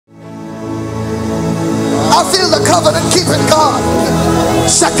feel the covenant keeping God.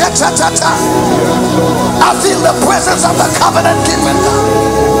 Shaka-cha-cha-cha. I feel the presence of the covenant keeping God.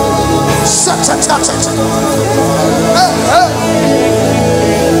 Shaka-cha-cha-cha. Hey, hey.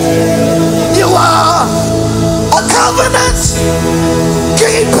 You are a covenant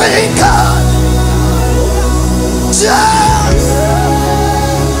keeping God. Just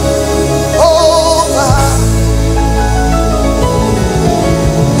over.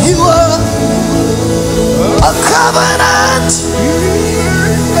 You are a covenant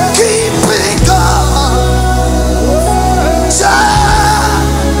keeping God.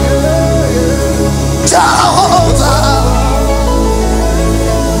 Jehovah.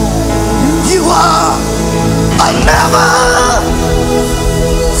 You are a never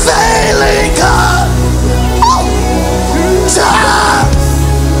failing God.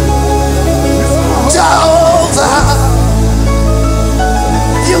 Jehovah.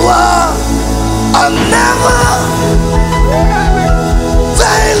 You are a never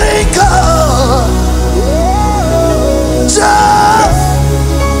failing God.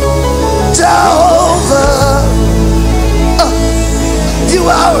 Jehovah. You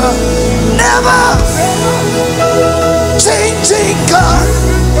are a never changing God.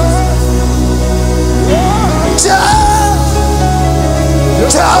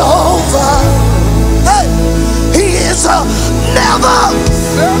 Jehovah. Hey, he is a never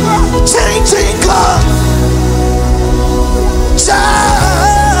changing God.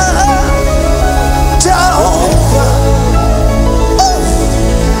 Jehovah. Oh,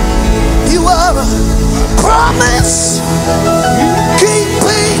 you are a promise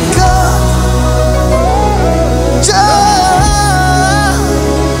keeping God.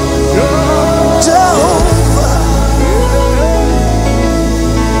 Jehovah.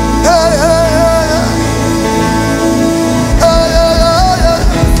 Hey, hey, hey,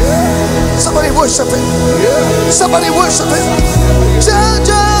 hey. Somebody worship him. Somebody worship him.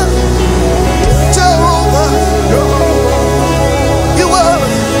 Jehovah. You are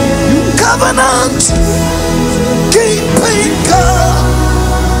covenant keeping God.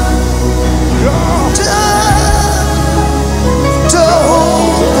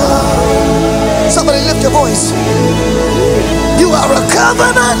 Jehovah. Somebody lift your voice. You are a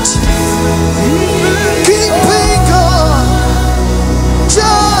covenant keeping God.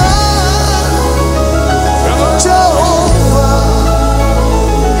 Jehovah.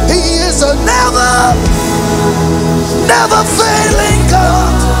 He is a never failing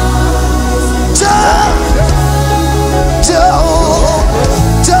God. Jehovah.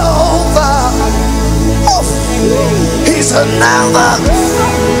 Oh, he's a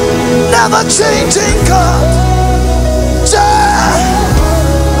never changing God.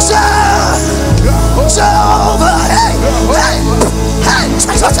 Jehovah.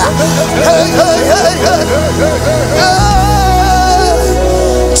 Hey, hey, hey, hey, hey, hey,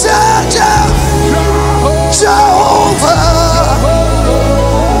 Jehovah.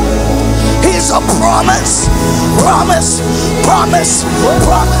 He's a promise, promise, promise,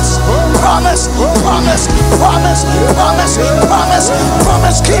 promise, promise, promise, promise, promise, promise,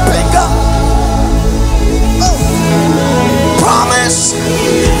 promise keeping God. Promise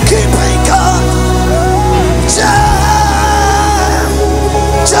keeping God.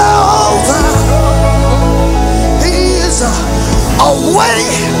 Jehovah. He is a way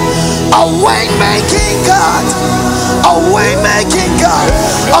making God. A way making God.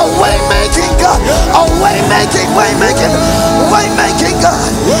 A way making God. A way making God. Way making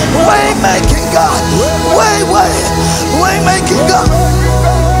God. Way making God. Way making God.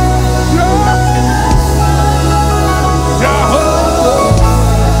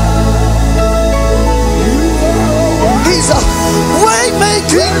 He's a way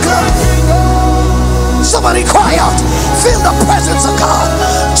making God. Somebody cry out. Feel the presence of God.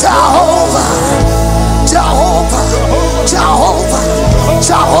 Jehovah. Jehovah. Jehovah.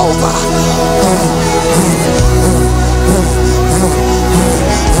 Jehovah.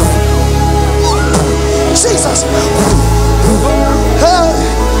 Jesus. Hey,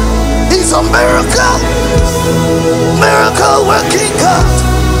 he's a miracle working God.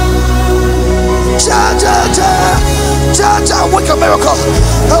 Work a miracle.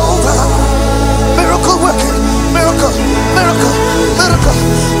 Over. Miracle working. Miracle.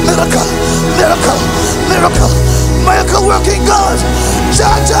 Working God.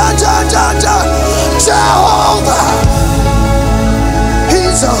 Jehovah.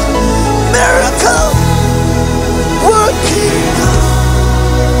 He's a miracle working God.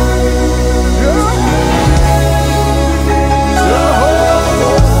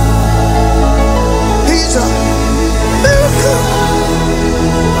 He's a miracle.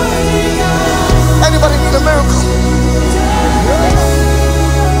 Anybody need a miracle?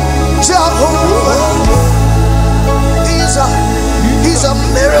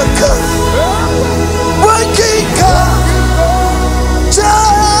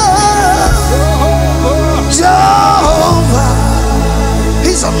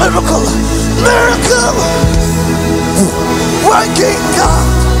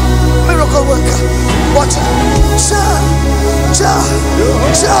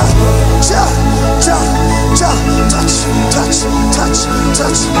 Touch.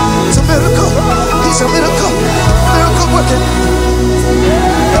 It's a miracle. He's a miracle. Miracle working.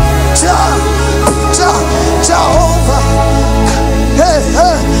 Jehovah. Hey,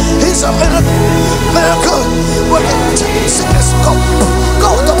 he's a miracle. Miracle working. Sickness, go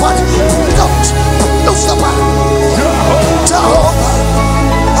with the body. Go, loose the body. Jehovah.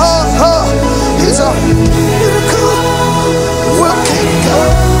 He's a miracle working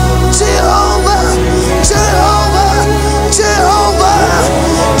God. Jehovah.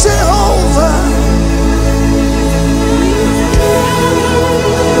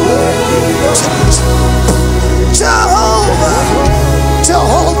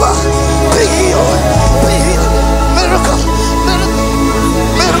 Jehovah, be healed, miracle,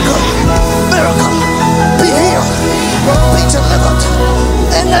 be healed, be delivered,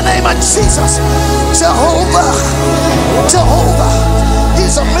 in the name of Jesus. Jehovah,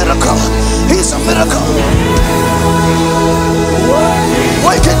 he's a miracle,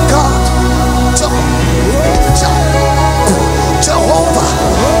 waking God, Jehovah,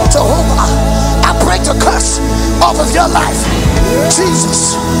 I break the curse off of your life.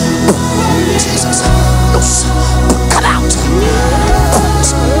 Jesus, loose, cut out.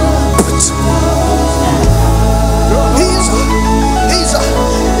 He's a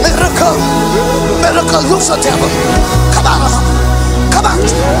miracle, loose the devil. Come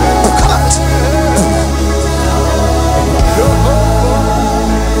out.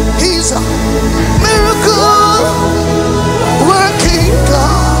 He's a miracle working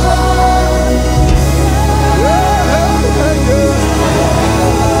God.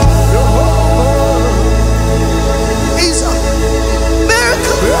 He's a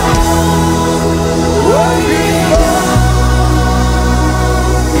miracle working God.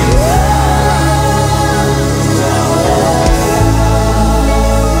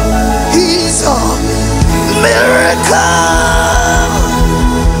 He's a miracle.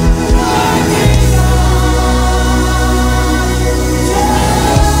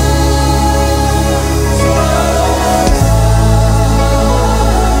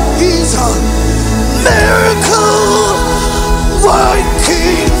 Miracle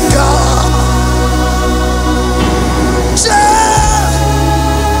working God.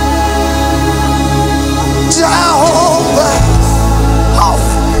 Jehovah,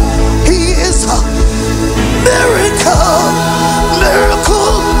 he is a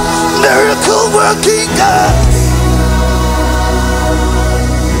miracle working God.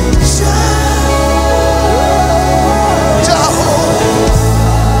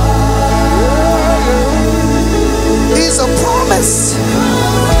 He's a promise.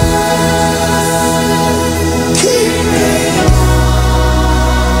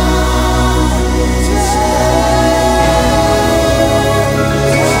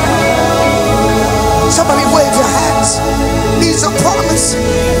 Somebody wave your hands. He's a promise.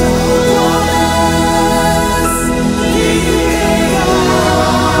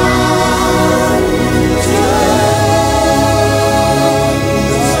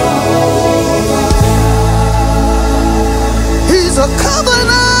 He's a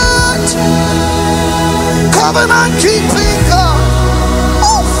covenant keeping God.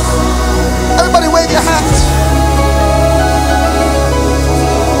 Oh. Everybody wave your hands.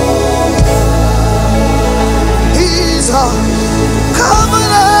 He's a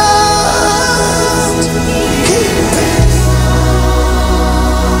covenant keeping.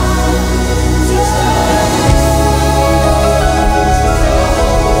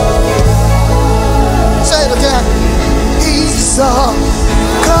 Say it again. He's a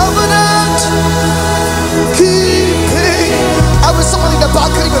covenant keeping. I wish somebody in the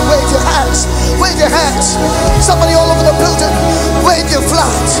back could even wave your hands. Wave your hands. Somebody all over the building, wave your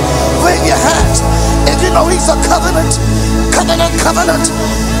flags. Wave your hands. If you know he's a covenant.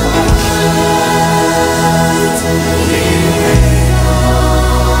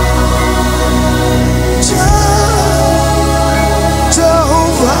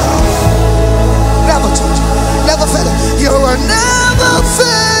 Jehovah. Never change. Never failing. You're a never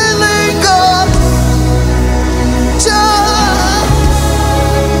failing God. Jehovah.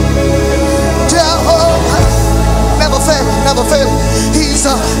 Never failing. He's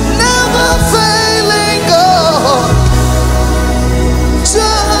a never failing God.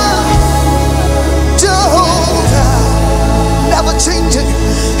 Jehovah. Never changing.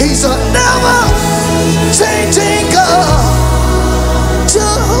 He's a never changing God.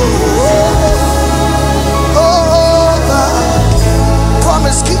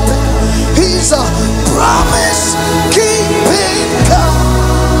 Promise keeping. He's a promise keeping God.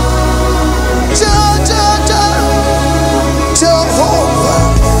 Jehovah.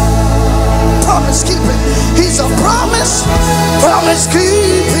 promise keeping. He's a promise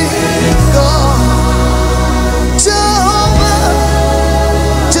keeping God. Jehovah.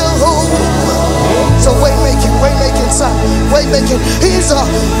 So way making son, way making. He's a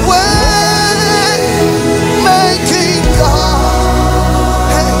way making God.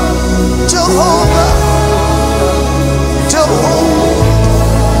 Hey, Jehovah,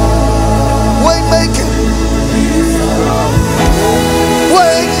 way making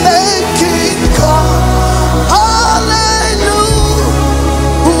God. Hallelujah.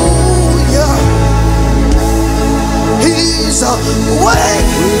 He's a way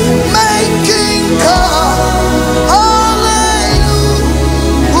making God. Hallelujah.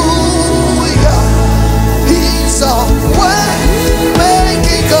 He's a way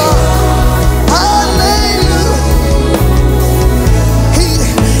making God. Hallelujah.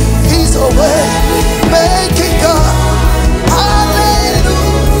 He's a way making God.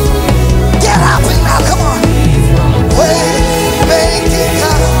 Hallelujah. Get happy now, come on. Way making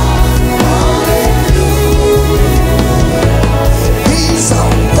God. He's a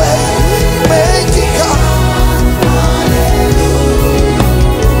way making God.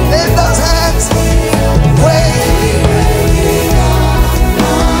 Lift those hands. Way making God.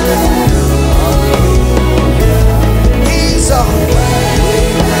 He's a way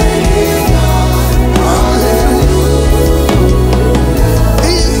making God.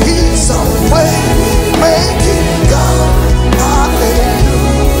 He's a way making God.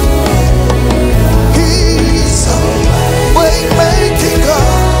 Hallelujah. He's a way making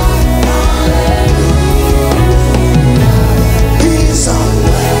God. He's a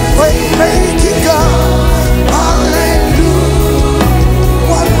way making God. Hallelujah.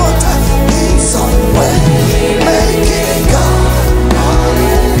 One more time. He's a way making God.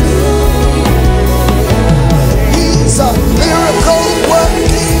 He's a miracle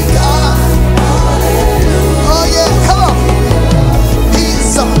working God. Oh yeah, come on.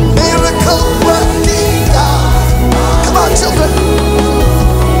 He's a miracle working God. Come on, children.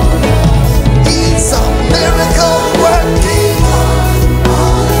 He's a miracle working God.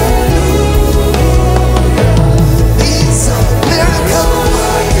 He's a miracle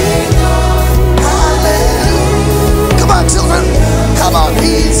working God. Hallelujah. Come on, children. Come on.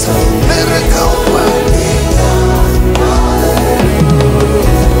 He's a miracle working God.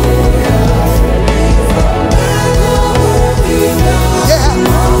 Yeah,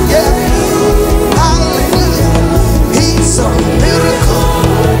 yeah. Hallelujah. He's a miracle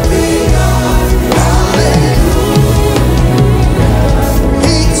working God. Hallelujah.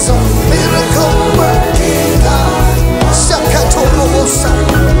 He's a miracle working God. Shakatorobosa.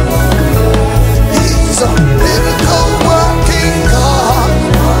 He's a miracle working God.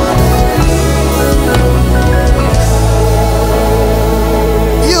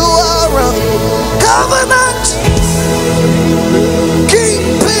 You are a covenant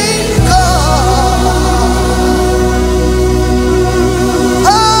keeping God.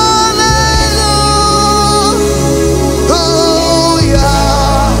 Hallelujah.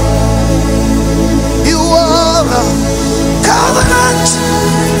 You are a covenant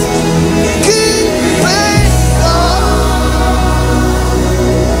keeping God.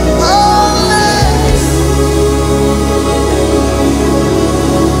 Hallelujah.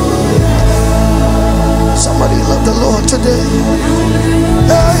 Somebody love the Lord today.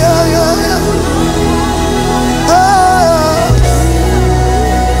 Yeah, yeah, yeah, yeah.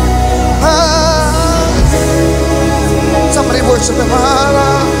 Somebody worship him.